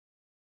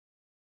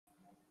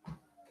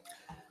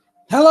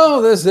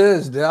Hello, this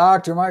is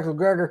Dr. Michael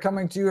Greger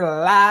coming to you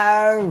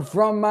live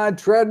from my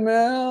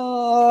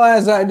treadmill,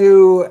 as I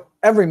do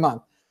every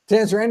month, to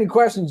answer any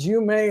questions you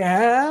may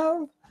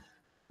have.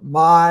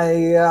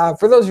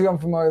 For those of you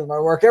unfamiliar with my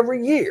work,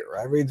 every year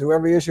I read through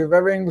every issue of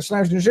every English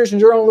language nutrition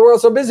journal in the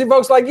world, so busy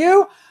folks like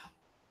you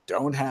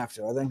don't have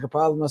to. I then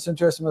compile the most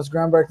interesting, most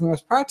groundbreaking,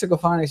 most practical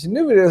findings and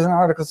new videos and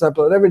articles I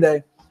upload every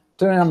day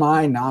to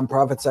my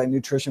nonprofit site,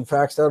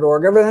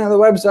 NutritionFacts.org. Everything on the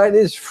website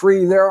is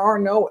free. There are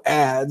no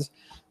ads.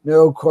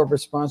 No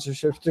corporate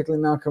sponsorships,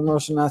 particularly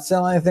non-commercial, not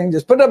selling anything.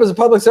 Just put it up as a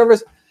public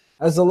service,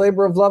 as a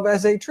labor of love,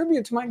 as a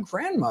tribute to my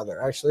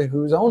grandmother, actually,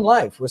 whose own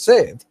life was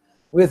saved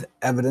with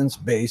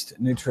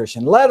evidence-based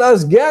nutrition. Let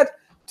us get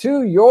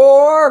to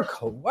your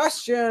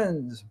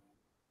questions.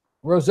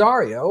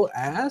 Rosario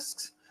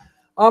asks,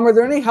 are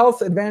there any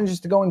health advantages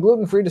to going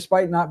gluten-free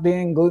despite not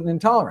being gluten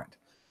intolerant?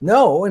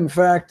 No, in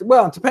fact,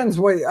 well, it depends.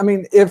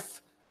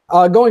 If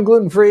going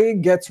gluten-free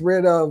gets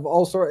rid of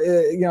also,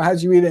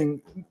 has you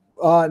eating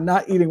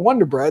not eating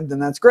Wonder Bread, then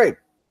that's great.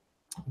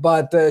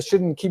 But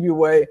shouldn't keep you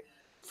away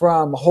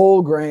from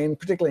whole grain,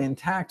 particularly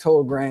intact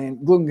whole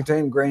grain,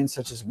 gluten-containing grains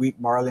such as wheat,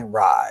 barley, and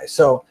rye.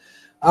 So,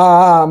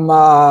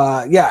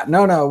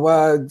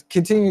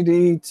 continue to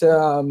eat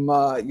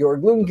your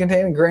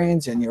gluten-containing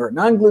grains and your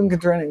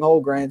non-gluten-containing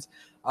whole grains.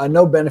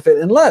 No benefit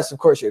unless, of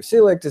course, you have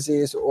celiac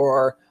disease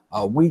or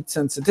wheat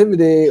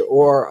sensitivity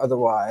or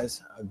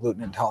otherwise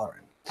gluten intolerant.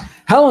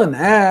 Helen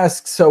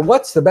asks, so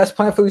what's the best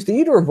plant foods to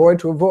eat or avoid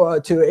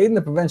to aid in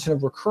the prevention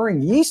of recurring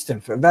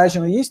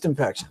vaginal yeast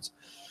infections?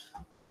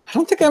 I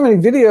don't think I have any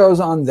videos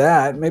on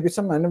that. Maybe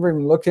something I never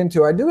even looked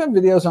into. I do have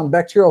videos on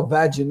bacterial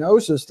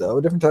vaginosis, though,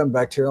 a different type of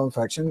bacterial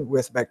infection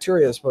with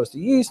bacteria as opposed to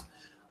yeast.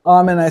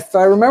 And if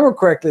I remember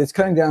correctly, it's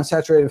cutting down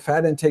saturated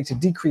fat intake to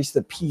decrease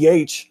the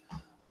pH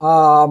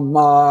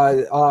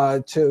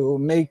to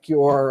make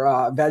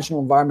your vaginal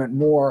environment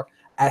more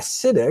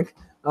acidic.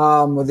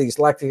 With these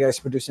lactic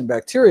acid producing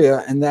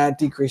bacteria, and that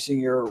decreasing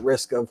your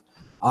risk of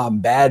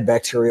bad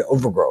bacteria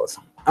overgrowth.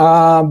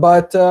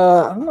 But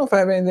I don't know if I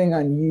have anything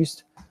on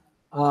yeast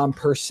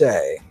per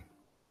se.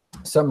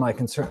 Something I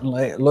can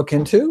certainly look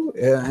into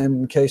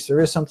in case there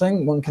is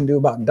something one can do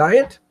about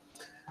diet.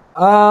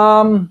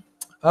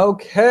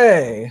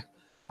 Okay.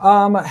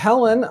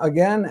 Helen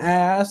again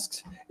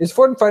asks, is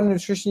fortified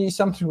nutrition yeast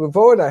something to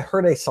avoid? I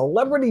heard a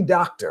celebrity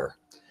doctor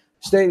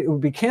state it would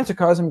be cancer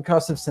causing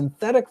because of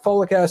synthetic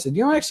folic acid.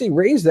 You know, I actually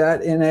raised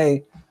that in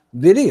a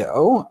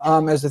video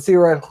as a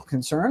theoretical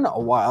concern a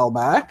while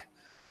back.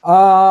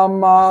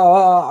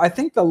 I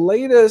think the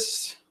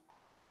latest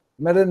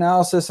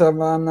meta-analysis of,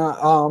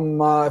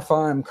 if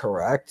I'm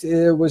correct,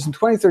 it was in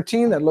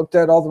 2013 that looked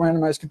at all the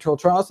randomized controlled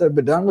trials that have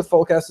been done with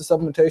folic acid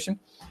supplementation.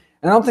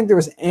 And I don't think there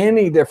was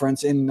any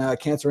difference in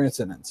cancer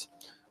incidence.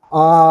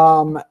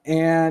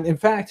 And in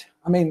fact,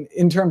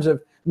 in terms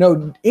of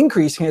no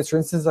increased cancer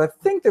incidence, I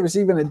think there was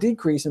even a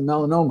decrease in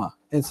melanoma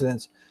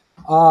incidence.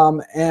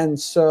 And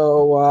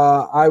so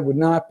I would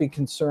not be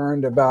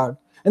concerned about,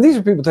 and these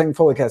are people taking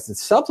folic acid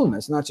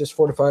supplements, not just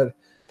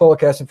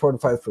folic acid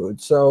fortified food.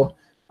 So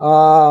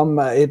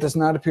it does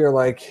not appear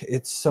like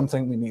it's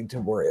something we need to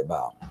worry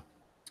about.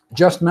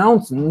 Just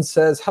Mountain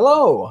says,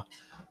 hello.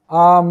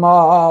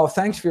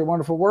 Thanks for your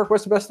wonderful work.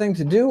 What's the best thing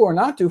to do or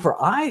not do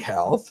for eye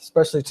health,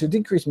 especially to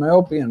decrease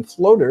myopia and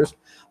floaters?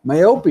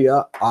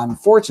 Myopia,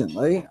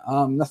 unfortunately,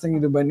 nothing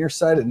to do by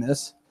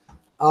nearsightedness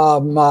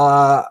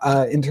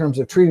in terms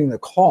of treating the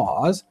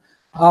cause.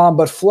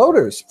 But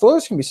floaters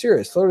can be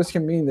serious. Floaters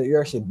can mean that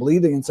you're actually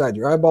bleeding inside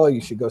your eyeball. You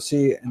should go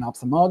see an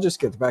ophthalmologist,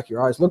 get the back of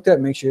your eyes looked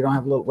at, make sure you don't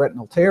have a little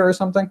retinal tear or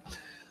something.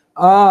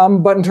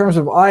 But in terms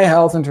of eye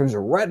health, in terms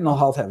of retinal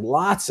health, I have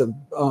lots of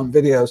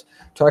videos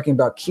talking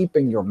about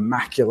keeping your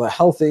macula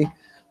healthy,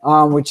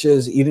 which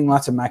is eating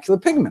lots of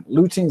macular pigment,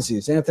 lutein,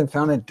 zeaxanthin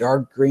found in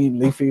dark green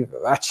leafy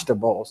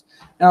vegetables.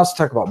 And I also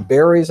talk about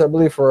berries, I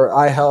believe, for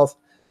eye health.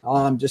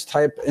 Just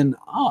type in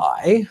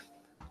eye,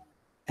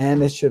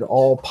 and it should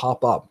all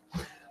pop up.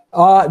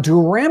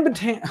 Do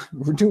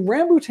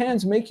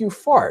rambutans make you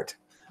fart?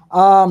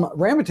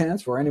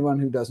 Rambutans, for anyone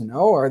who doesn't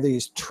know, are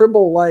these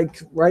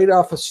tribble-like, right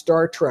off of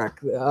Star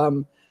Trek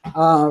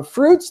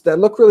fruits that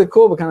look really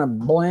cool but kind of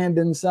bland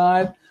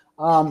inside.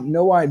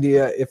 No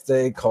idea if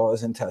they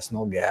cause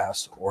intestinal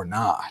gas or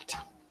not.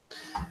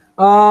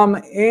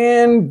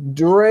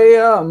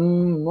 Andrea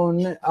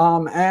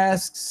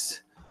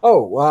asks,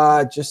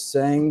 just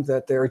saying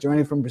that they're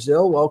joining from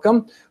Brazil.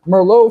 Welcome.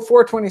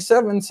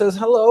 Merlot427 says,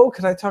 hello,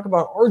 could I talk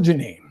about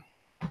arginine?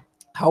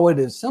 How it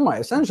is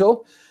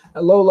semi-essential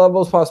at low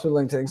levels, possibly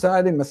linked to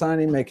anxiety,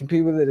 methionine may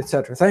compete with it,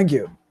 etc. Thank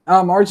you.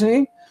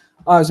 Arginine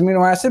is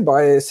amino acid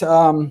bias.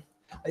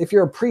 If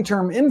you're a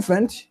preterm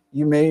infant,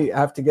 you may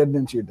have to get it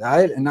into your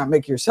diet and not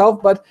make it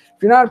yourself. But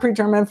if you're not a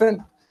preterm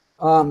infant,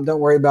 don't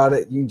worry about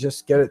it. You can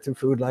just get it through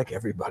food like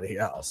everybody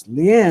else.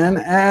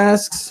 Leanne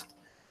asks,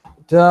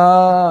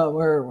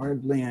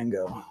 where'd Leanne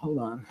go? Hold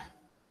on.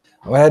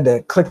 Oh, I had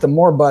to click the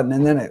more button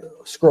and then it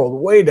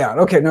scrolled way down.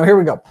 Okay, no, here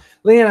we go.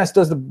 Leanne asks,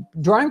 does the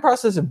drying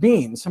process of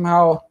beans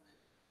somehow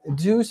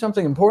do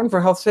something important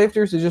for health safety,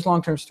 or is it just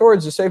long-term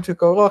storage? Is safe to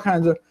cook all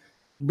kinds of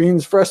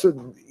beans fresh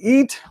to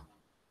eat?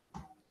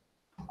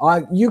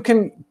 You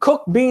can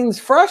cook beans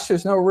fresh.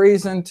 There's no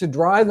reason to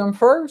dry them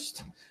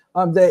first.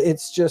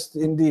 It's just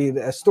indeed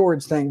a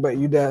storage thing, but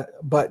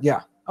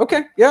yeah.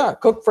 Okay, yeah,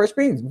 cook fresh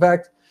beans. In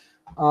fact,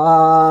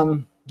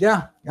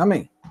 yeah,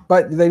 yummy.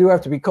 But they do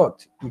have to be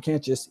cooked. You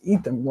can't just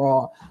eat them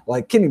raw.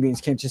 Like kidney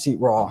beans, can't just eat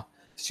raw.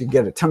 You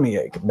get a tummy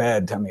ache, a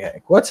bad tummy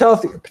ache. What's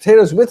healthier,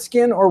 potatoes with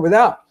skin or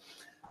without?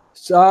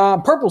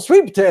 Purple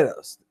sweet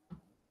potatoes,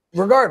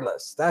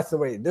 regardless. That's the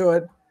way you do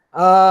it.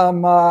 I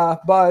mean,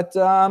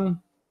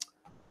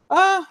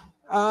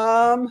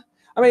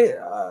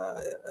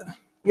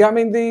 yeah, I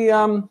mean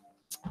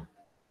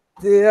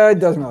it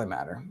doesn't really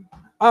matter.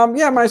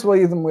 Yeah, might as well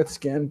eat them with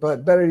skin,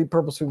 but better to eat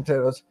purple sweet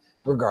potatoes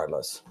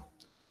regardless.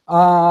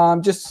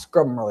 Just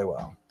scrub them really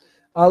well.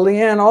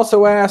 Leanne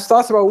also asked,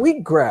 thoughts about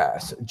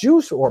wheatgrass,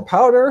 juice or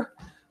powder?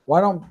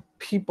 Why don't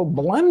people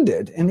blend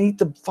it and eat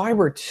the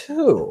fiber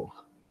too?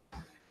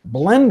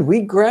 Blend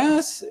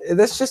wheatgrass?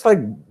 That's just like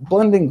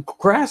blending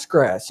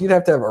grass. You'd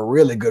have to have a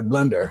really good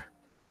blender.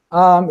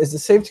 Is it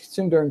safe to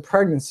consume during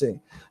pregnancy?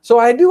 So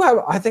I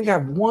think I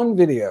have one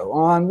video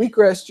on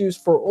wheatgrass juice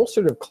for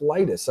ulcerative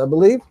colitis, I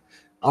believe.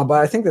 But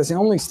I think that's the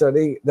only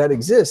study that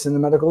exists in the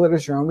medical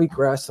literature on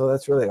wheatgrass, so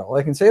that's really all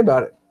I can say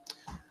about it.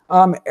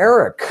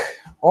 Eric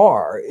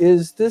R,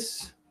 is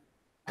this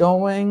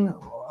going?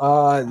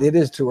 It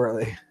is too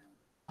early.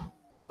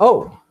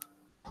 Oh,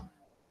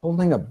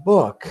 holding a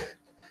book.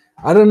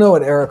 I don't know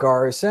what Eric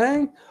R is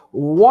saying.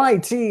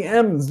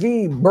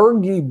 YTMV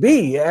Bergie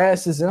B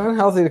asks, is it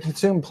unhealthy to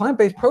consume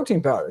plant-based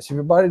protein powders if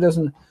your body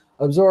doesn't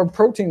absorb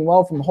protein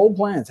well from whole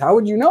plants? How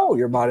would you know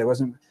your body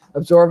wasn't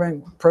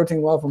absorbing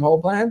protein well from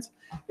whole plants?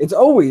 It's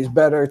always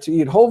better to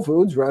eat whole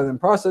foods rather than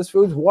processed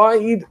foods. Why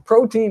eat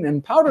protein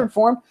in powdered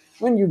form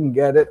when you can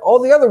get it all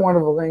the other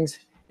wonderful things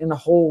in a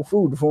whole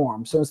food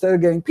form? So instead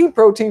of getting pea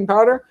protein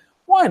powder,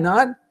 why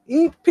not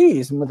eat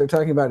peas? And what they're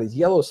talking about is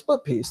yellow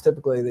split peas,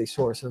 typically the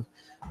source of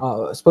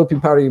split pea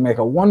powder. You make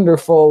a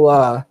wonderful,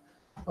 I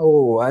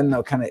don't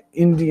know, kind of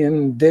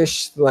Indian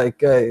dish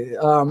like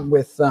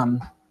with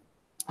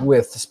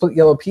split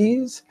yellow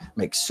peas.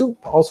 Make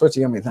soup, all sorts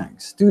of yummy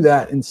things. Do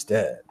that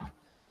instead.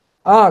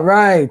 All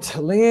right,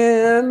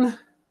 Leanne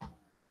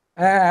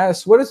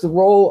asks, what is the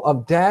role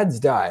of dad's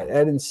diet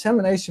at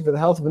insemination for the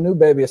health of a new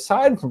baby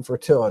aside from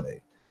fertility?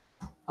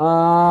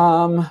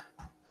 Role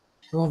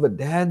of a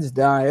dad's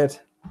diet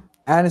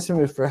at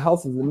insemination for the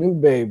health of the new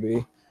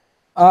baby.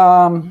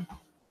 Oh,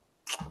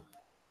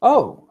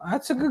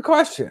 that's a good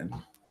question.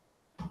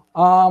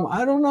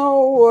 I don't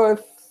know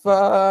if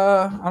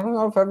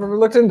I've ever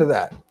looked into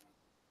that.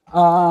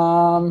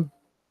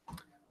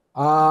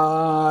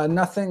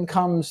 Nothing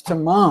comes to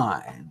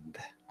mind.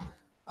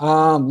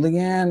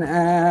 Leanne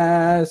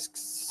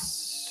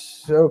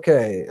asks,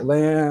 okay,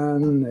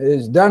 Leanne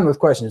is done with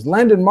questions.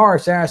 Landon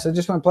Marsh asks, I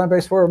just went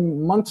plant-based 4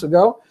 months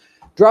ago.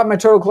 Dropped my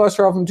total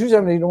cholesterol from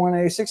 270 to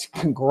 186.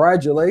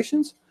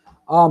 Congratulations.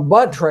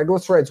 But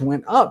triglycerides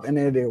went up, and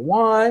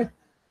why?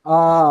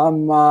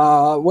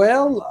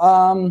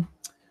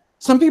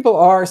 Some people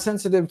are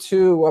sensitive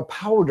to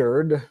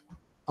powdered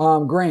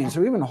grains,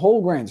 so even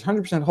whole grains.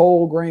 100%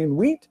 whole grain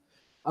wheat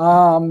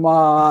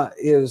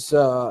is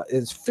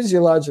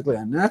physiologically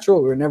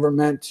unnatural. We were never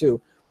meant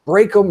to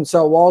break open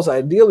cell walls.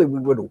 Ideally, we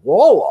would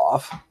wall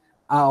off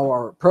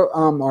our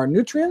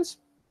nutrients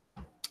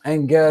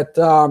and get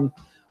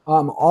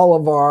all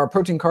of our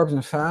protein, carbs,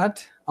 and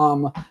fat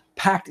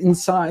packed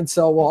inside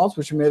cell walls,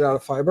 which are made out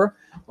of fiber,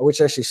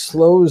 which actually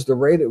slows the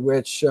rate at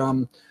which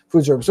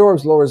foods are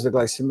absorbed, lowers the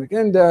glycemic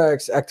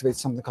index, activates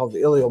something called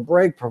the ileal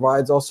brake,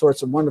 provides all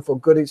sorts of wonderful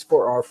goodies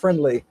for our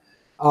friendly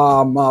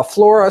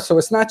flora. So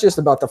it's not just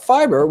about the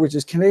fiber, which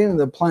is contained in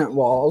the plant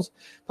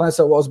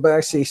cell walls, but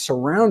actually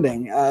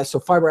surrounding. So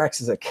fiber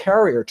acts as a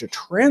carrier to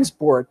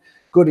transport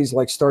goodies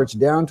like starch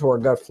down to our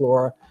gut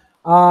flora.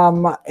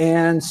 But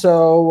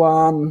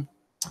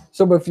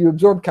if you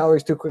absorb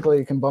calories too quickly,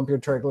 you can bump your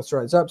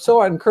triglycerides up.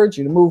 So I'd encourage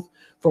you to move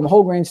from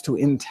whole grains to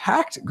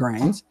intact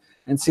grains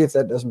and see if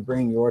that doesn't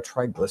bring your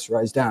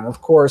triglycerides down.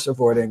 Of course,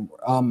 avoiding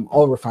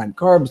all refined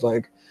carbs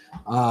like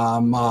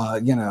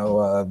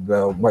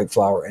white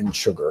flour and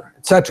sugar,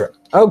 etc.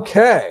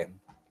 Okay.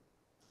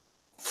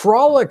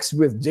 Frolics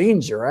with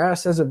Danger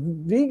asks, as a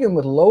vegan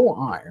with low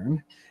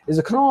iron, is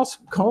a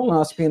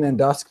colonoscopy and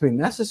endoscopy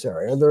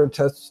necessary? Are there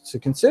tests to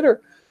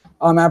consider?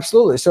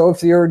 Absolutely. So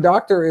if your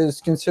doctor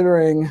is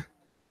considering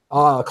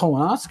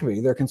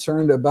colonoscopy, they're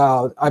concerned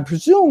about, I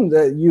presume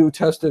that you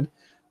tested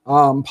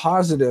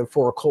positive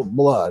for occult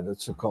blood.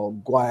 It's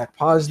called guaiac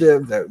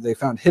positive. They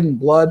found hidden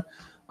blood.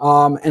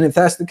 And if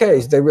that's the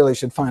case, they really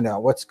should find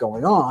out what's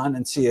going on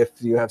and see if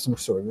you have some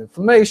sort of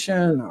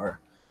inflammation or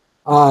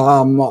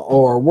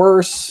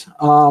worse.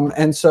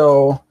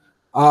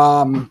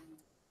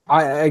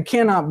 I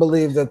cannot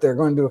believe that they're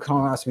going to do a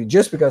colonoscopy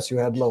just because you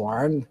had low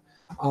iron.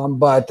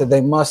 But they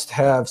must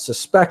have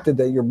suspected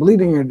that you're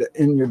bleeding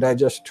in your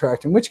digestive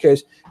tract, in which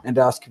case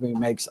endoscopy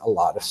makes a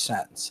lot of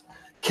sense.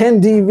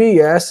 Ken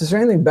DV asks, is there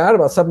anything bad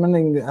about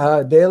supplementing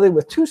daily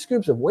with 2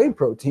 scoops of whey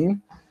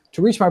protein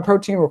to reach my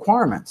protein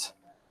requirements?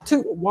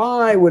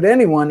 Why would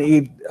anyone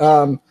eat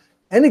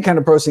any kind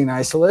of protein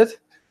isolate?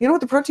 You know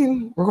what the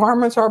protein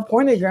requirements are?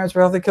 0.8 grams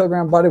per healthy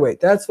kilogram body weight.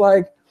 That's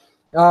like,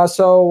 Ken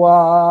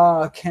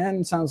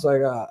sounds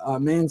like a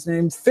man's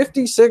name.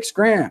 56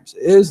 grams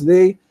is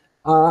the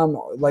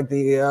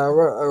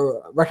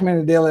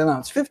recommended daily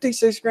allowance.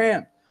 56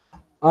 grams.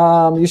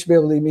 You should be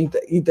able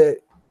to eat that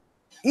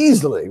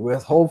easily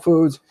with whole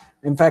foods.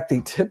 In fact,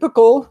 the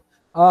typical,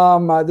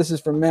 this is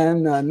for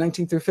men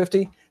 19 through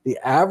 50, the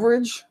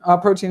average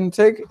protein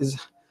intake is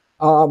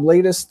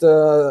latest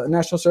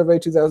national survey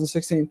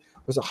 2016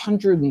 was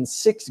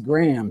 106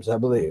 grams, I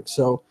believe.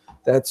 So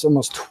that's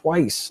almost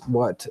twice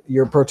what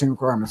your protein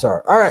requirements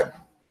are. All right.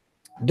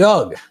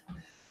 Doug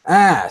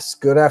asks,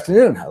 good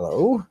afternoon.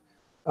 Hello.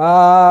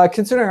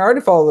 Considering I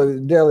already follow the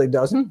daily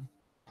dozen,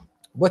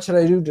 what should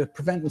I do to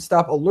prevent and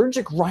stop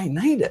allergic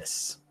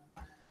rhinitis?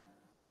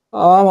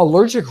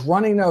 Allergic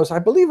runny nose. I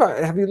believe,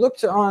 have you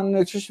looked on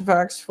Nutrition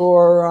Facts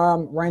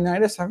for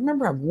rhinitis? I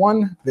remember I have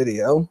one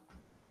video.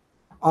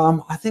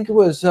 I think it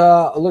was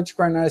allergic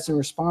rhinitis in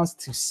response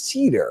to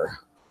cedar.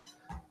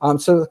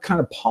 So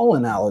kind of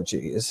pollen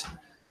allergies.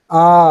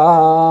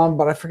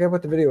 But I forget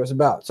what the video was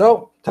about.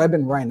 So type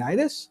in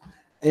rhinitis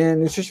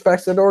and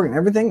NutritionFacts.org and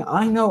everything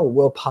I know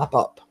will pop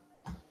up.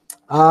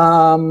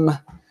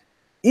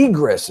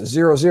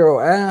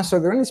 Egress00 asks, are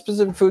there any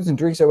specific foods and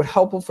drinks that would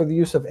help for the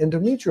use of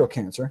endometrial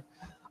cancer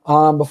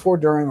before,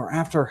 during, or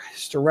after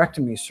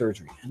hysterectomy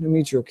surgery?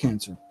 Endometrial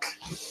cancer.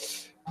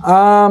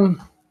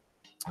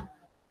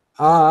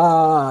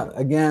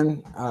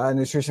 Again,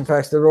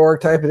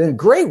 NutritionFacts.org, type it in.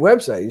 Great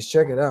website. You should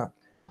check it out.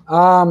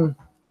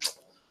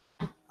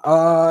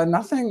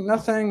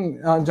 Nothing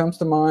jumps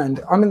to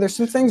mind. I mean, there's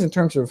some things in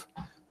terms of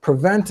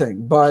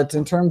preventing, but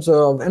in terms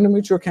of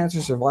endometrial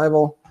cancer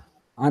survival,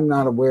 I'm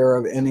not aware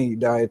of any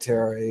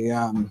dietary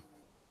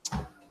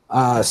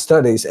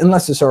studies,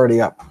 unless it's already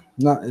up.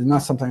 Not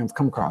something I've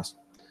come across.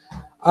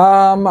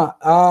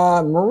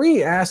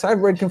 Marie asks,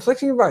 I've read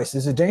conflicting advice.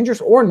 Is it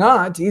dangerous or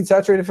not to eat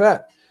saturated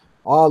fat?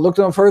 Looked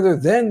no further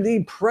than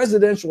the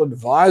presidential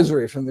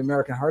advisory from the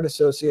American Heart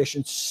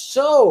Association.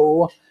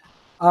 So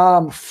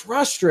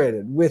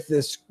frustrated with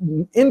this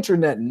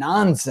internet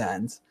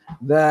nonsense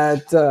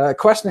that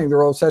questioning the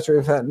role of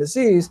saturated fat in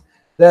disease,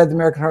 that the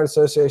American Heart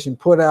Association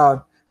put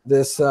out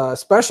this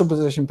special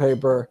position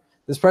paper,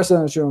 this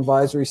presidential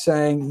advisory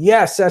saying,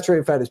 yes,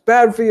 saturated fat is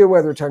bad for you,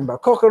 whether we're talking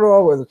about coconut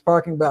oil, whether we're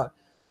talking about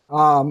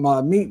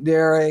meat,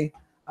 dairy.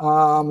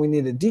 We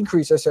need to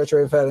decrease our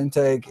saturated fat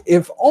intake,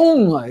 if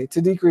only to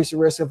decrease the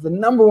risk of the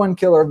 #1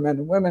 killer of men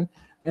and women.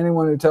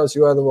 Anyone who tells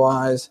you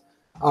otherwise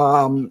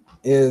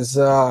is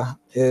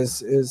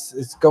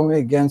going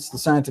against the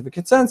scientific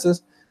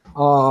consensus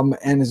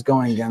and is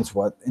going against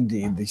what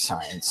indeed the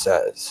science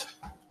says.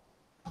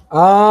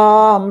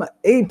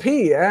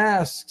 AP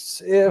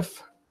asks,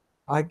 if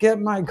I get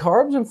my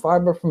carbs and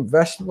fiber from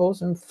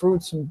vegetables and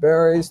fruits and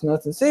berries,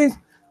 nuts and seeds,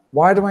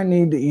 why do I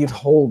need to eat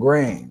whole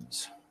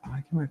grains? I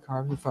get my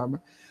carbs and fiber.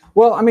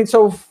 Well, I mean,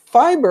 so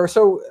fiber.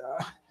 So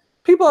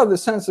people have the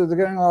sense that they're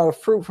getting a lot of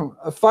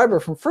fiber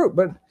from fruit,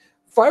 but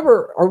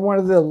fiber are one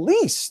of the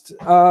least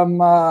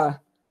one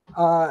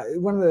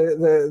of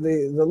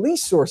the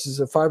least sources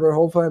of fiber in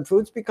whole plant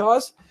foods,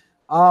 because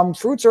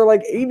fruits are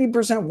like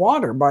 80%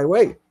 water by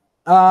weight.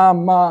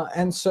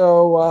 And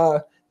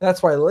so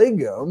that's why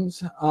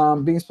legumes,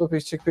 beans, split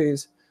peas,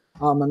 chickpeas,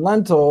 and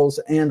lentils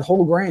and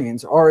whole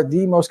grains are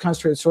the most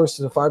concentrated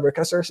sources of fiber,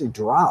 because they're actually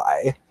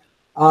dry.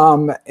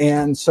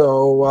 And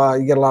so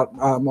you get a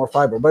lot more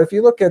fiber. But if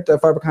you look at the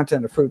fiber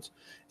content of fruits,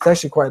 it's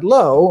actually quite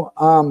low,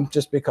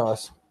 just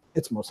because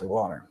it's mostly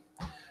water.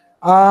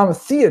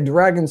 Thea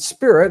Dragon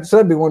Spirit, so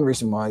that'd be one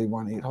reason why you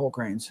want to eat whole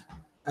grains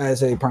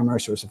as a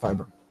primary source of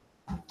fiber.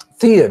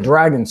 Thea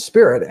Dragon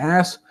Spirit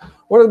asks,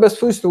 what are the best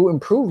foods to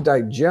improve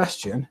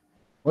digestion?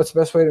 What's the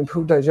best way to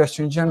improve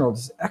digestion in general?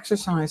 Does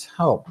exercise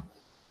help?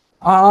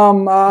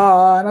 I'm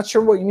not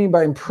sure what you mean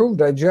by improved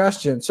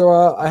digestion. So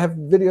I have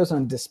videos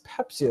on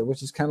dyspepsia,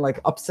 which is kind of like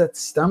upset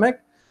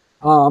stomach.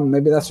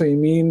 Maybe that's what you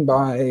mean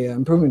by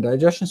improving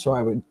digestion. So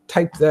I would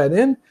type that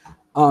in.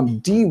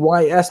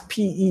 DYSPEP,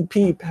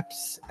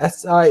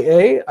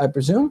 I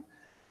presume.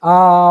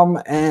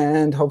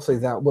 And hopefully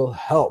that will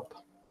help.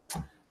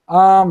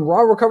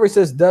 Raw Recovery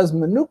says, does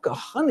Manuka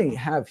honey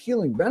have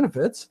healing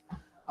benefits?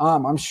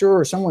 I'm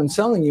sure someone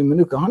selling you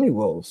Manuka honey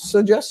will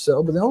suggest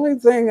so, but the only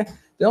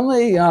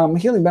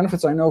healing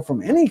benefits I know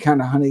from any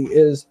kind of honey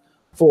is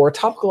for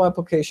topical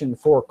application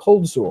for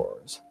cold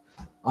sores.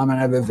 And I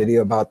have a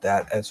video about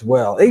that as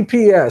well.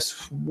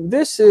 APS,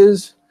 this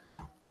is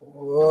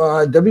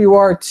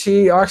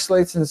WRT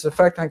oxalates and its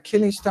effect on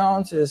kidney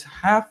stones is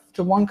 1/2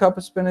 to 1 cup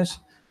of spinach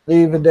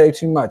leaf a day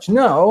too much.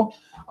 No,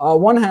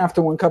 1/2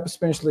 to 1 cup of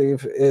spinach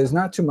leaf is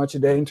not too much a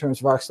day in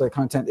terms of oxalate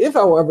content. If,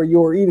 however,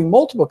 you are eating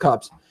multiple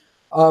cups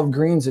of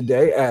greens a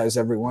day, as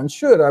everyone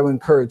should, I would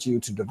encourage you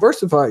to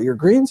diversify your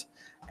greens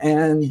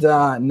and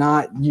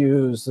not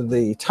use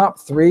the top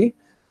 3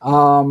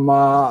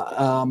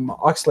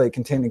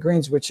 oxalate-containing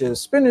greens, which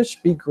is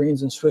spinach, beet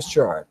greens, and Swiss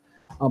chard.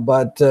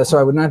 So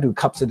I would not do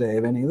cups a day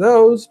of any of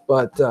those,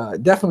 but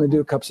definitely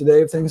do cups a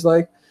day of things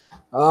like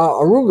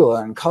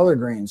arugula and collard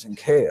greens and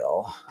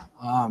kale.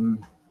 I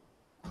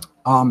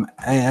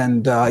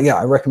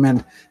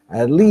recommend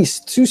at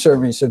least 2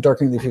 servings of dark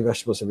green leafy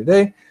vegetables every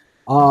day.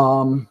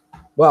 What's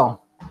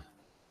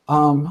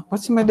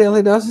in my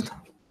daily dozen?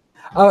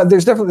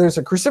 There's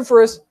a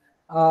cruciferous,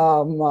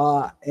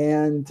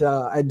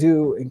 I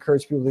do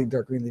encourage people to eat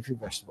dark green leafy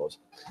vegetables.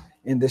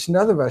 In addition to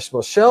other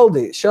vegetables,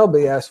 Shelby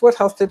asks, what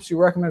health tips do you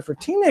recommend for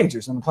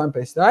teenagers on a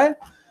plant-based diet?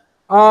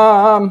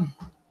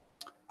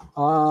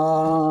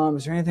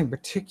 Is there anything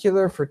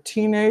particular for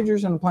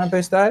teenagers on a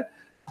plant-based diet?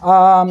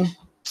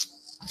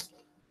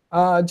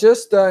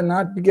 Just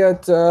not to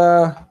get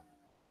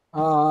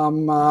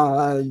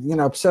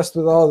obsessed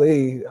with all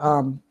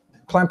the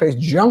plant-based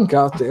junk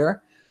out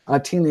there.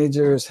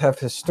 Teenagers have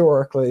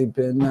historically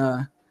been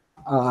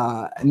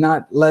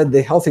not led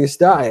the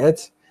healthiest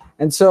diet.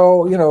 And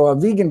so, a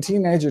vegan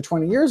teenager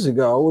 20 years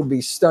ago would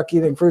be stuck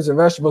eating fruits and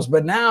vegetables,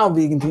 but now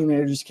vegan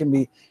teenagers can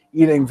be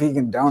eating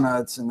vegan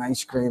donuts and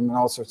ice cream and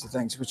all sorts of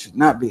things, which would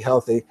not be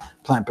healthy,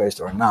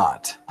 plant-based or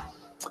not.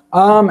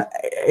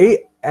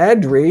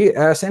 Adri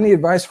asks, any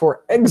advice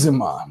for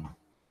eczema?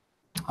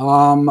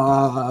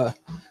 I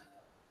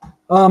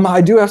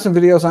do have some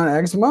videos on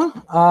eczema,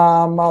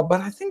 but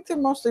I think they're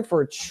mostly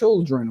for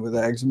children with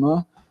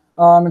eczema.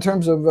 In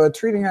terms of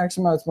treating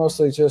eczema, it's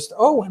mostly just,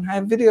 and I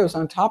have videos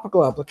on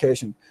topical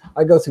application.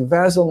 I go through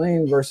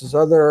Vaseline versus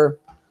other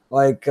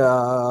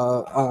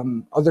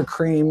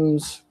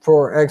creams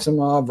for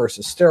eczema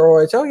versus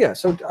steroids.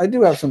 So I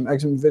do have some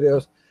eczema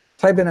videos.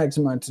 Type in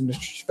eczema into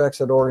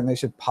NutritionFacts.org and they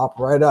should pop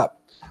right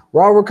up.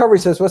 Raw Recovery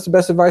says, what's the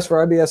best advice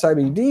for IBS,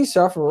 IBD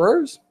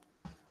sufferers?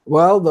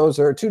 Well, those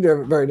are two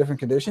very different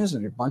conditions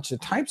and a bunch of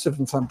types of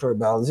inflammatory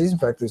bowel disease. In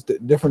fact, there's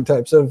different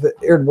types of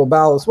irritable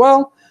bowel as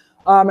well.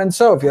 And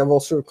so if you have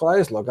ulcerative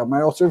colitis, look up my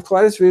ulcerative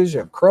colitis videos. You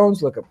have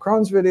Crohn's, look up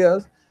Crohn's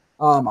videos.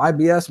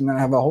 IBS, I'm going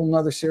to have a whole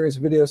nother series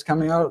of videos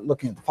coming out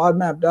looking at the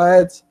FODMAP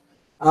diets.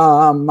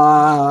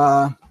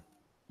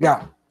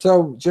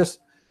 So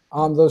just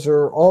those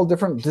are all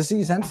different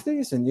disease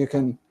entities, and you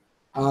can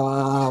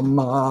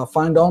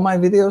find all my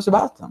videos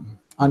about them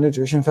on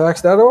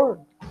NutritionFacts.org.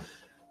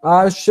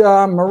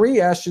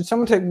 Marie asked, should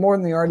someone take more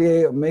than the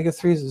RDA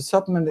omega-3s as a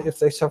supplement if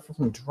they suffer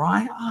from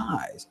dry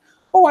eyes?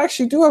 I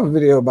actually do have a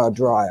video about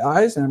dry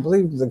eyes, and I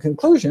believe the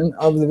conclusion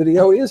of the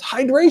video is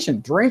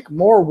hydration. Drink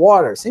more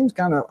water. Seems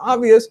kind of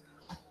obvious,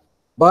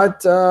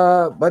 but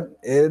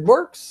it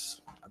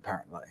works,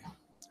 apparently.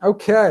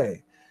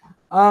 Okay.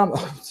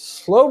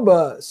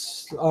 Slobodan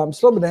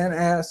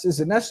asks, is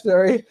it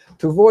necessary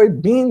to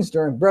avoid beans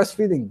during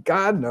breastfeeding?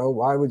 God, no.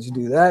 Why would you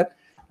do that?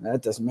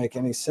 That doesn't make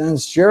any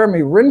sense. Jeremy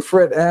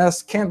Rinfrit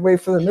asks, can't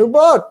wait for the new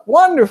book.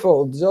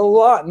 Wonderful.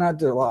 Not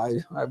July.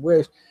 I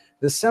wish.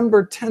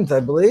 December 10th, I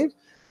believe.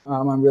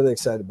 I'm really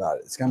excited about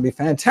it. It's going to be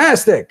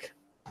fantastic.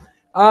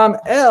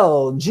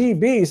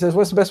 LGB says,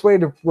 what's the best way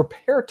to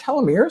repair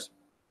telomeres?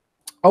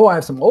 I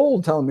have some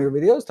old telomere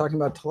videos talking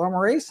about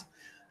telomerase.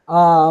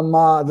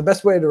 The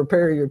best way to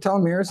repair your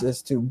telomeres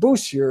is to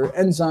boost your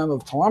enzyme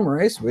of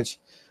telomerase, which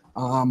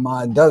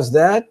does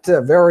that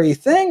very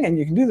thing. And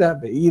you can do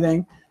that by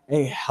eating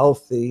a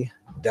healthy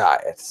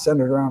diet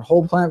centered around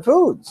whole plant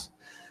foods.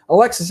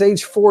 Alexis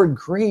H. Ford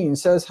Green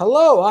says,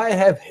 hello, I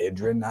have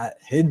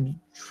hidradenitis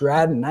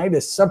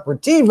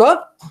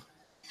suppurativa.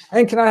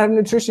 And can I have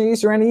nutrition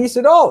yeast or any yeast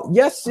at all?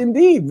 Yes,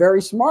 indeed.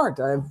 Very smart.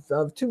 I have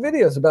 2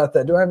 videos about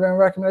that. Do I have any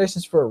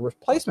recommendations for a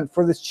replacement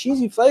for this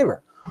cheesy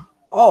flavor?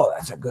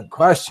 That's a good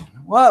question.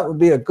 What would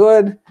be a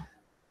good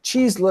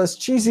cheeseless,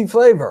 cheesy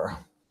flavor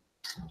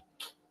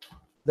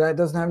that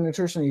doesn't have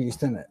nutritional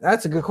yeast in it?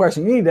 That's a good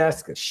question. You need to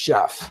ask a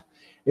chef.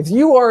 If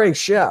you are a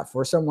chef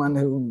or someone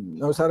who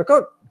knows how to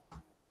cook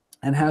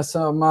and has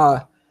some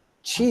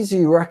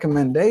cheesy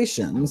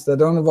recommendations that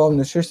don't involve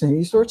nutritional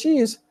yeast or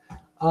cheese,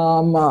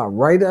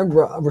 write a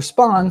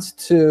response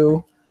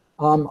to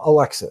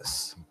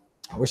Alexis.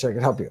 I wish I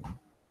could help you.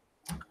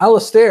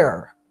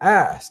 Alistair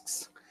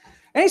asks,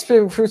 any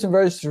specific fruits and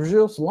vegetables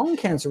reduce lung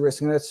cancer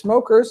risk? And that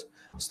smokers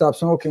stopped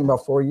smoking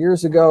about 4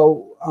 years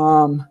ago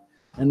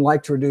and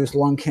like to reduce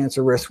lung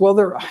cancer risk. Well,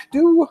 I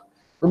do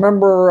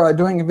remember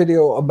doing a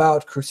video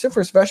about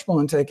cruciferous vegetable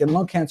intake and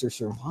lung cancer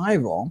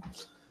survival.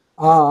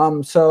 But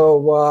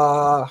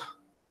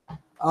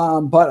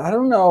I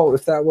don't know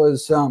if that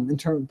was in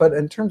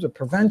terms of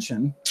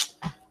prevention.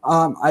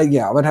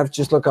 I would have to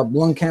just look up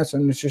lung cancer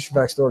and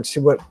NutritionFacts.org, see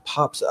what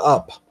pops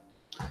up.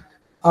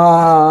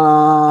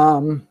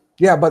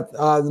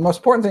 The most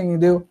important thing you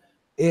do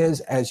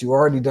is, as you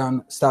already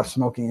done, stop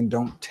smoking and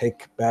don't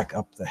take back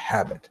up the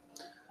habit.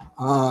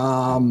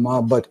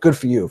 But good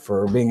for you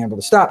for being able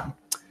to stop.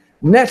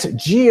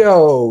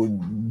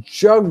 NetGeo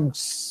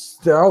Jugs,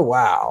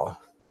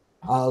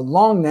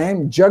 long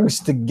name,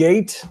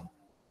 Jugstigate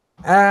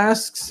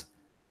asks,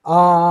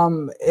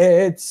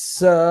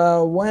 it's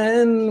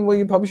when will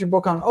you publish your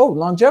book on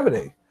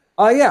longevity?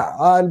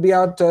 It'll be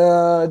out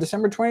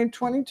December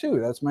 2022.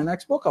 That's my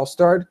next book. I'll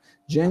start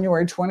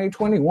January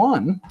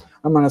 2021.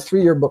 I'm on a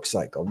 3-year book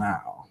cycle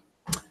now.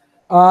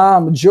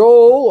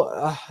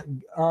 Joel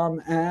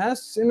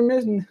asks,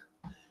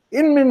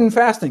 intermittent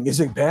fasting, is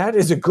it bad?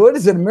 Is it good?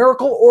 Is it a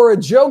miracle or a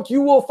joke?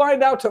 You will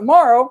find out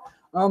tomorrow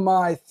on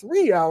my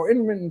 3-hour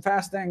intermittent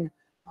fasting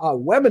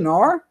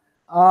webinar.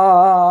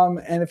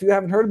 And if you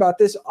haven't heard about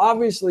this,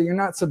 obviously you're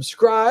not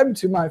subscribed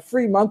to my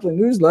free monthly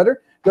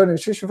newsletter. Go to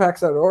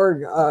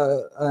NutritionFacts.org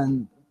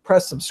and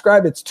press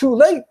subscribe. It's too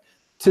late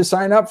to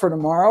sign up for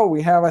tomorrow.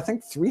 We have, I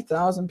think,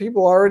 3,000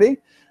 people already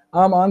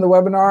on the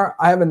webinar.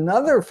 I have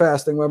another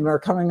fasting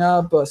webinar coming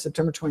up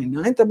September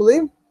 29th, I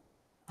believe.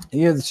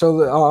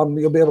 So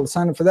you'll be able to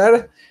sign up for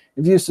that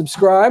if you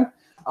subscribe.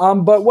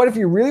 But what if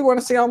you really want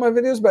to see all my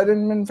videos about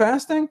intermittent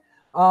fasting?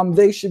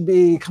 They should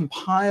be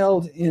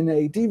compiled in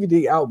a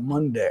DVD out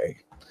Monday.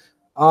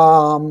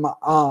 And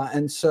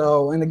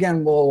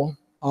again, we'll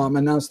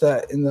announce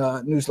that in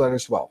the newsletter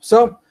as well.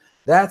 So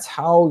that's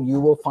how you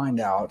will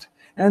find out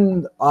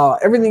and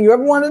everything you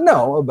ever want to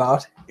know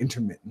about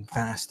intermittent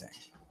fasting.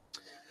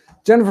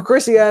 Jennifer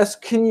Chrissy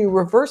asks, can you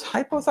reverse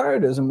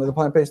hypothyroidism with a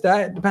plant-based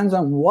diet? Depends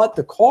on what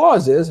the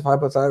cause is of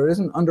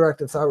hypothyroidism,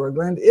 underactive thyroid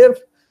gland. If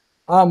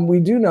we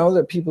do know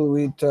that people who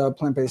eat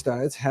plant-based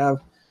diets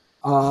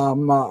are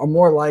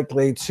more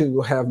likely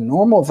to have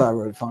normal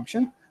thyroid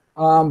function.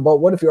 But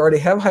what if you already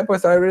have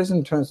hypothyroidism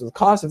in terms of the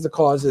cause? If the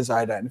cause is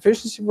iodine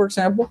deficiency, for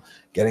example,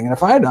 getting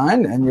enough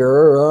iodine, and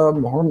your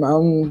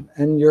hormone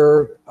and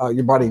your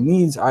body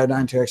needs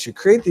iodine to actually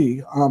create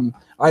the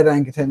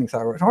iodine-containing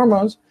thyroid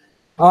hormones.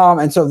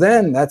 And so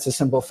then that's a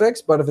simple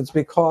fix. But if it's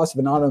because of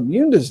an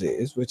autoimmune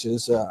disease, which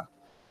is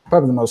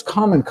probably the most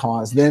common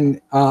cause, then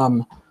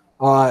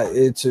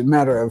it's a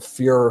matter of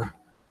your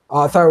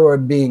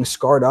thyroid being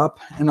scarred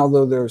up. And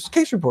although there's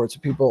case reports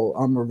of people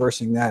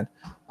reversing that,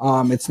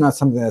 it's not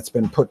something that's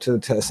been put to the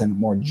test in a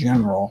more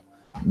general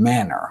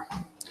manner.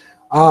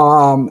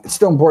 It's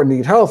still important to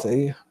eat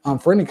healthy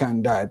for any kind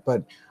of diet,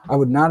 but I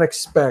would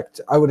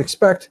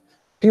expect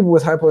people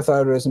with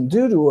hypothyroidism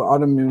due to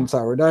autoimmune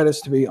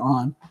thyroiditis to be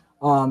on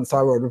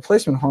thyroid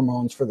replacement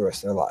hormones for the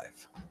rest of their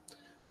life.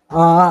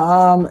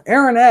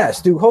 Aaron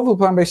S., do whole food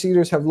plant-based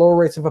eaters have lower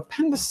rates of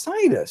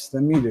appendicitis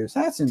than meat eaters?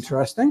 That's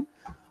interesting.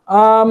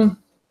 So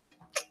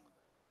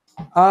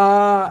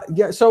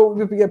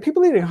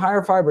people eating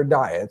higher fiber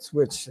diets,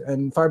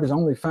 and fiber is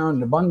only found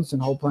in abundance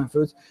in whole plant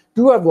foods,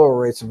 do have lower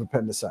rates of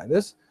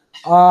appendicitis.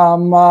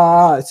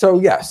 So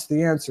yes,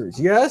 the answer is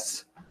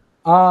yes.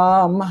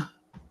 I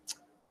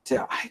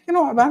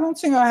don't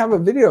think I have a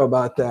video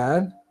about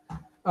that,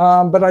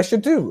 but I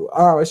should do.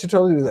 I should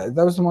totally do that.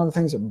 That was one of the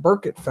things that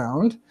Burkett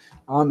found.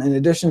 In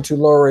addition to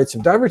lower rates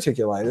of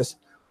diverticulitis,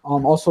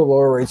 also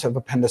lower rates of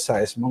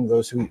appendicitis among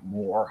those who eat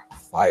more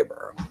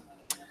fiber.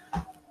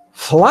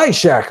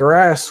 Flyshacker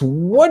asks,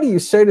 what do you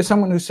say to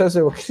someone who says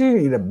they will continue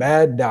to eat a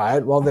bad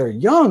diet while they're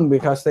young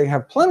because they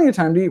have plenty of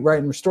time to eat right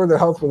and restore their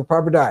health with a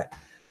proper diet?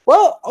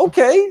 Well,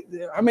 okay.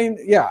 I mean,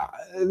 yeah,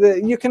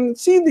 you can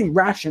see the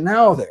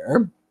rationale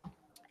there.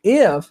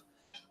 If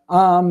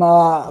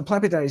a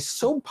plant-based diet is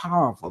so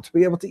powerful to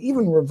be able to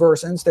even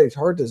reverse end-stage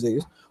heart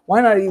disease, why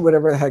not eat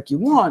whatever the heck you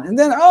want? And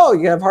then, oh,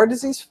 you have heart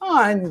disease,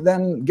 fine.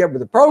 Then get with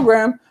the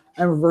program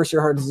and reverse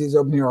your heart disease,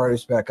 open your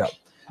arteries back up.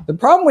 The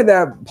problem with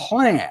that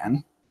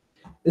plan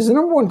is the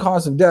number one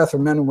cause of death for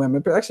men and women,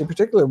 but actually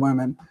particularly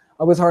women,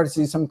 with heart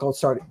disease, something called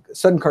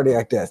sudden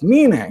cardiac death,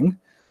 meaning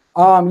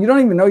you don't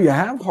even know you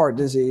have heart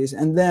disease,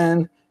 and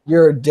then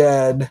you're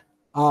dead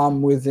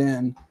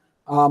within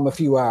a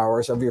few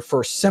hours of your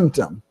first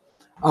symptom.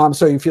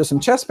 So you feel some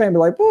chest pain, be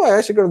like, boy,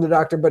 I should go to the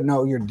doctor, but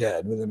no, you're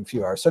dead within a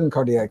few hours, sudden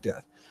cardiac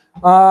death.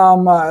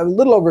 A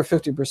little over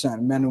 50%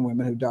 of men and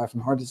women who die from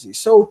heart disease.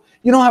 So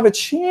you don't have a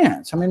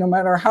chance. I mean, no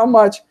matter how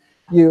much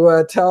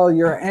you tell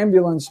your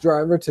ambulance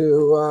driver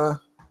to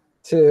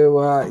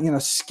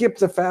skip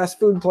the fast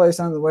food place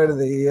on the way to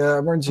the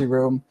emergency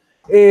room,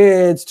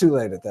 it's too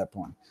late at that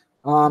point.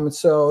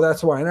 So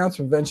that's why an ounce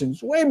of prevention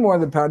is way more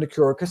than a pound of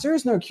cure, because there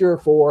is no cure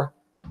for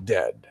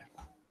dead.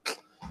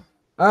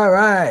 All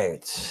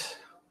right.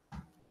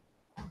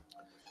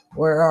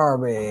 Where are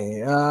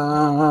we?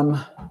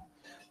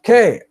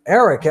 Okay,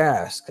 Eric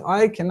asked,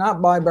 I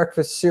cannot buy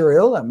breakfast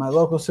cereal at my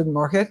local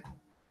supermarket.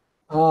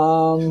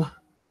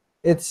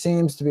 It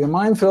seems to be a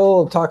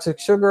minefield of toxic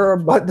sugar,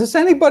 but does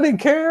anybody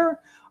care?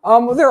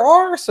 There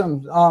are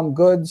some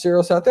good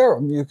cereals out there.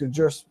 You could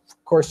just,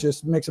 of course,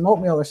 just make some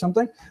oatmeal or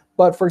something.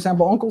 But for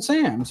example, Uncle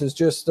Sam's is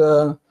just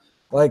smushed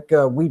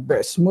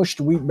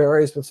wheat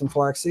berries with some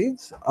flax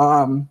seeds.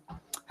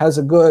 Has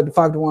a good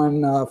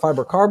 5-to-1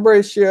 fiber carb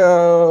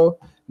ratio,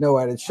 no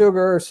added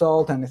sugar,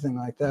 salt, anything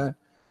like that.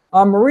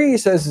 Marie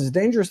says it's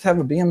dangerous to have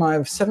a BMI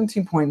of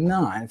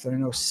 17.9 if there are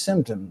no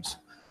symptoms.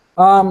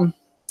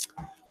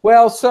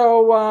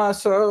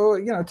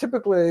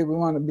 Typically we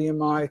want a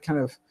BMI kind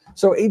of,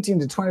 so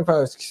 18 to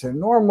 25 is considered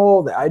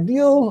normal. The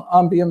ideal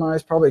BMI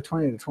is probably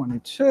 20 to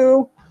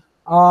 22.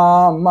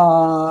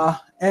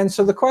 And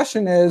so the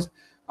question is,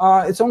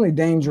 It's only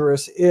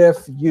dangerous if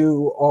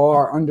you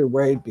are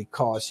underweight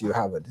because you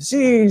have a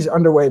disease,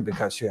 underweight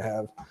because you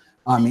have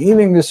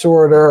eating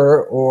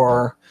disorder,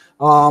 or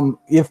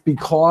if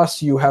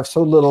because you have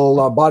so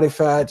little body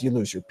fat, you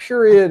lose your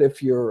period,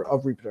 if you're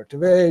of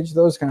reproductive age,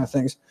 those kind of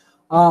things.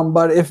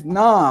 But if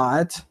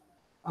not,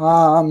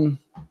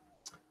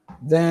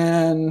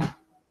 then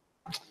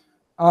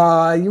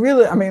you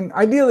really,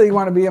 ideally you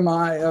want a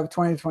BMI of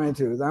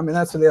 20-22.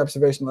 That's what the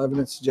observational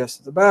evidence suggests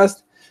is the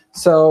best.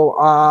 So,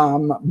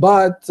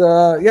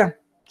 yeah.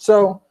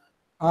 So,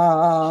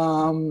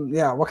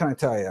 yeah, what can I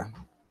tell you?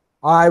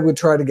 I would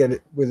try to get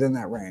it within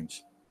that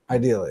range,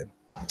 ideally.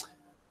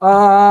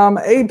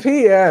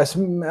 APS,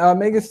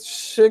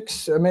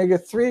 omega-6,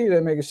 omega-3 to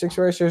omega-6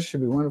 ratio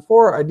should be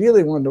 1-to-4,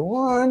 ideally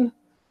 1-to-1.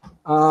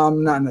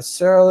 Not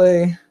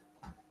necessarily.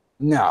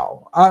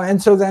 No. And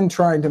so then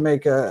trying to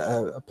make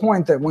a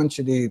point that one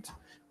should eat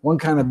one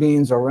kind of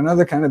beans over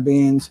another kind of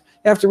beans,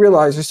 you have to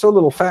realize there's so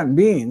little fat in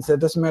beans that it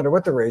doesn't matter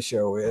what the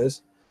ratio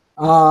is.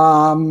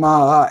 And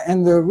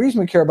the reason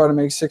we care about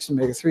omega-6 and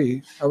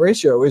omega-3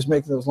 ratio is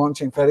making those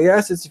long-chain fatty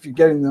acids. If you're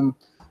getting them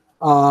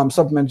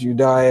supplemented your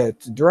diet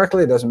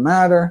directly, it doesn't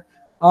matter.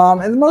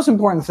 And the most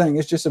important thing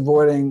is just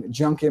avoiding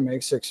junky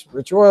omega-6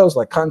 rich oils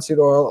like cottonseed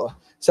oil,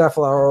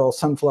 safflower oil,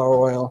 sunflower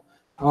oil,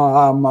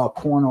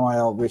 corn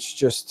oil, which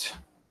just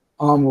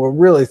will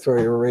really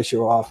throw your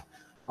ratio off.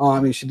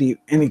 You should eat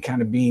any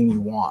kind of bean you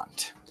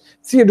want.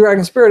 Sea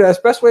Dragon Spirit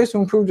asks, best ways to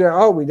improve diet.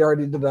 Oh, we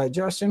already did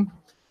digestion.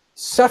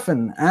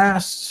 Sefin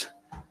asks,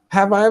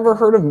 have I ever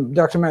heard of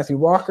Dr. Matthew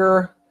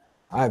Walker?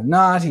 I have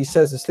not. He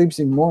says that sleep is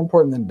more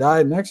important than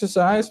diet and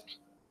exercise.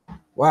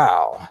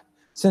 Wow.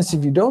 Since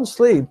if you don't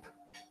sleep,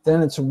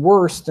 then it's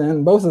worse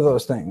than both of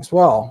those things.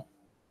 Well,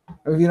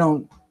 if you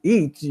don't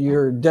eat,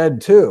 you're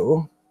dead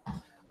too.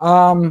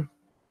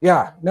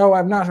 Yeah, no,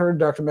 I've not heard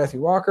Dr. Matthew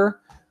Walker.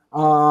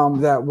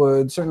 That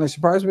would certainly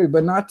surprise me,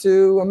 but not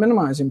to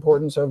minimize the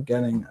importance of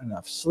getting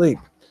enough sleep.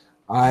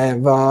 I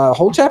have a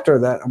whole chapter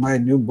of that in my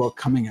new book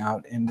coming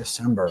out in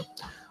December.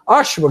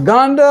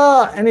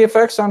 Ashwagandha, any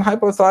effects on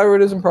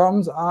hypothyroidism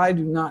problems? I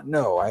do not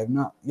know. I have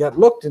not yet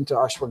looked into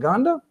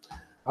ashwagandha.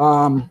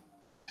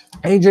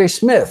 AJ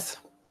Smith,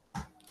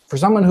 for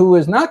someone who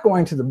is not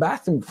going to the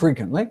bathroom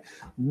frequently,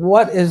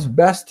 what is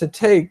best to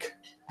take?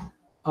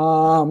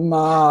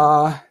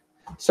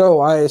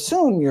 So I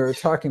assume you're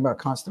talking about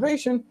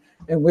constipation,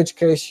 in which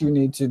case you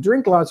need to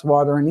drink lots of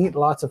water and eat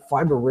lots of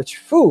fiber-rich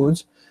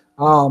foods.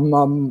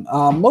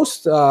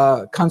 Most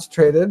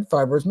concentrated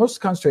fibers,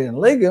 most concentrated in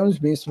legumes,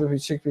 beans,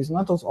 chickpeas, and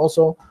lentils,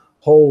 also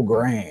whole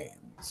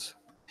grains.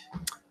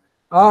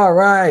 All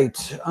right.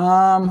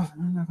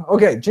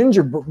 Okay,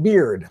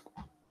 Gingerbeard.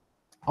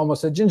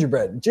 Almost a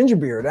gingerbread.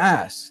 Gingerbeard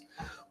asks,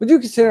 would you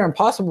consider an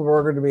Impossible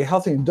Burger to be a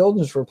healthy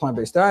indulgence for a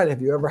plant-based diet?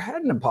 Have you ever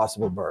had an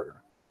Impossible Burger?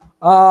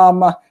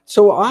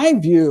 So I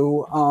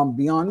view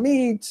Beyond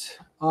Meat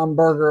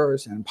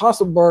burgers and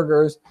Impossible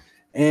Burgers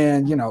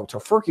and,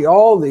 Tofurky,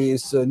 all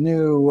these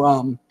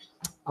new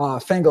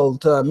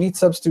fangled meat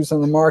substitutes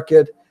on the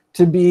market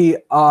to be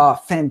a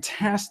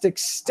fantastic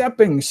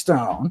stepping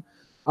stone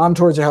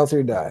towards a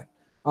healthier diet.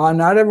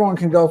 Not everyone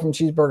can go from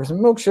cheeseburgers and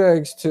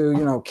milkshakes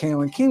to,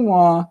 kale and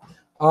quinoa.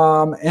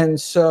 And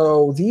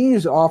so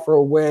these offer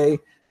a way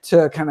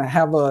to kind of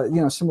have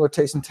a, similar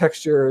taste and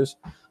textures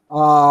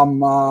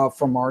from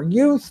our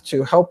youth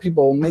to help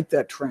people make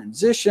that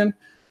transition.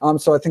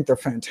 So I think they're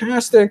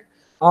fantastic.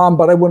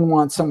 But I wouldn't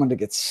want someone to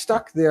get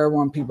stuck there. I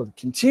want people to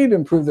continue to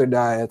improve their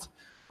diets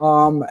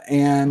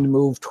and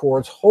move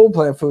towards whole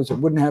plant foods that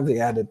wouldn't have the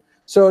added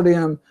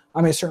sodium.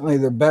 Certainly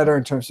they're better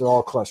in terms of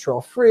all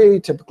cholesterol free,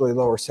 typically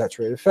lower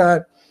saturated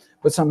fat,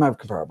 but some have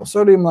comparable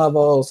sodium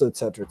levels, et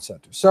cetera, et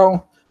cetera.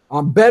 So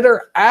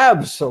better,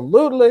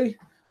 absolutely,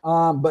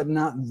 but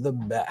not the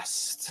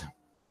best.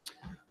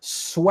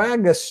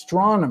 Swag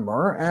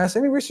Astronomer asks,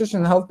 any research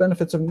on the health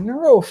benefits of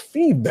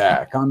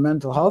neurofeedback on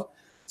mental health?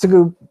 It's a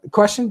good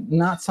question,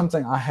 not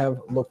something I have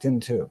looked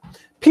into.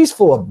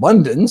 Peaceful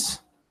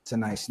Abundance, it's a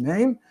nice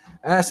name,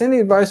 asks,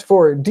 any advice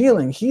for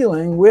healing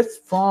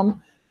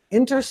from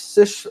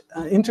interstitial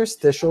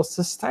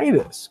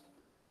cystitis?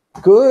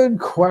 Good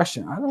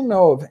question. I don't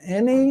know of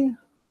any.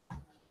 I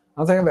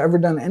don't think I've ever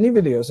done any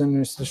videos on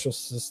interstitial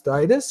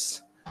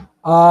cystitis.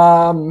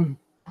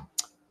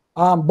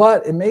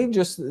 But it may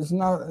just, it's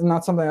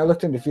not something I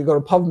looked into. If you go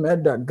to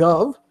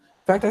pubmed.gov,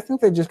 in fact, I think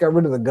they just got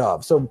rid of the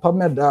gov. So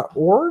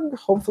pubmed.org,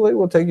 hopefully,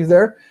 will take you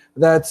there.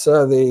 That's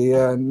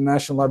the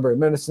National Library of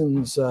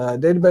Medicine's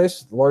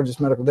database, the largest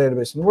medical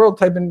database in the world.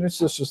 Type in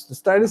interstitial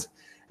cystitis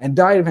and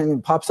diet. If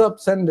anything pops up,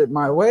 send it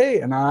my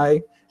way. And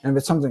if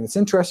it's something that's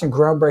interesting,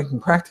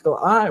 groundbreaking, practical,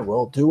 I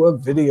will do a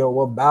video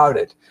about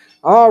it.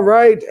 All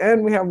right,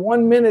 and we have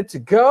 1 minute to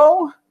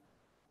go.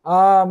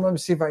 Let me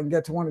see if I can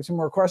get to one or two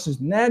more questions.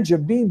 Nadja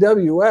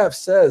BWF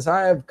says,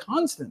 I have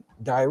constant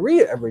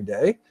diarrhea every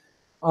day.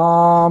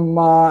 So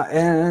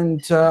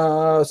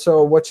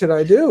what should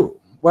I do?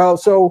 Well,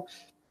 so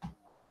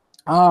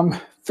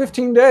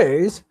 15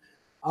 days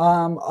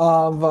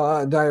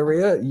of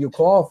diarrhea, you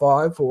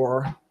qualify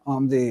for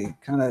the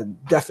kind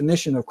of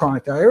definition of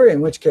chronic diarrhea,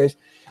 in which case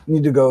you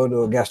need to go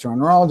to a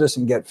gastroenterologist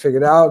and get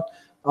figured out.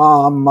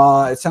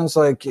 It sounds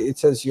like it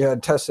says you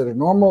had tests that are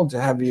normal.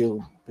 Have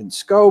you been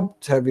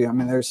scoped? Have you, I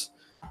mean, there's,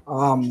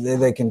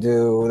 they can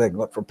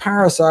look for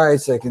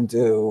parasites. They can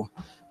do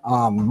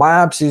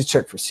biopsies,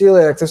 check for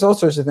celiac. There's all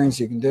sorts of things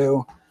you can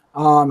do.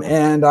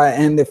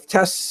 And if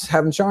tests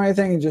haven't shown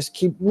anything, you just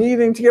keep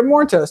needing to get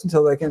more tests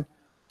until they can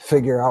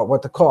figure out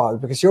what the cause,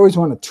 because you always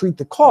want to treat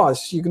the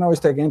cause. You can always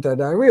take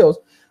antidiarrheals,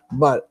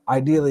 but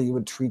ideally you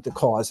would treat the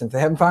cause. If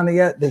they haven't found it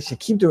yet, they should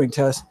keep doing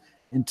tests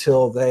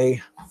until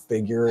they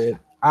figure it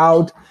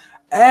out.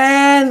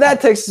 And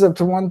that takes us up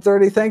to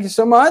 1:30. Thank you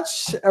so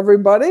much,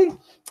 everybody.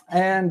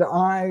 And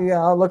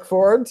I look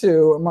forward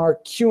to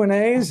more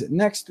Q&As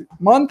next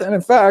month. And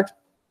in fact,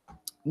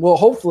 we'll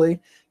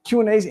hopefully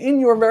Q&As in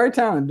your very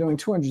town. I'm doing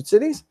 200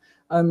 cities.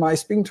 On my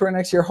speaking tour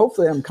next year,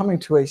 hopefully I'm coming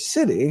to a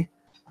city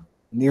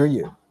near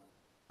you.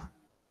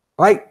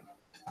 Bye.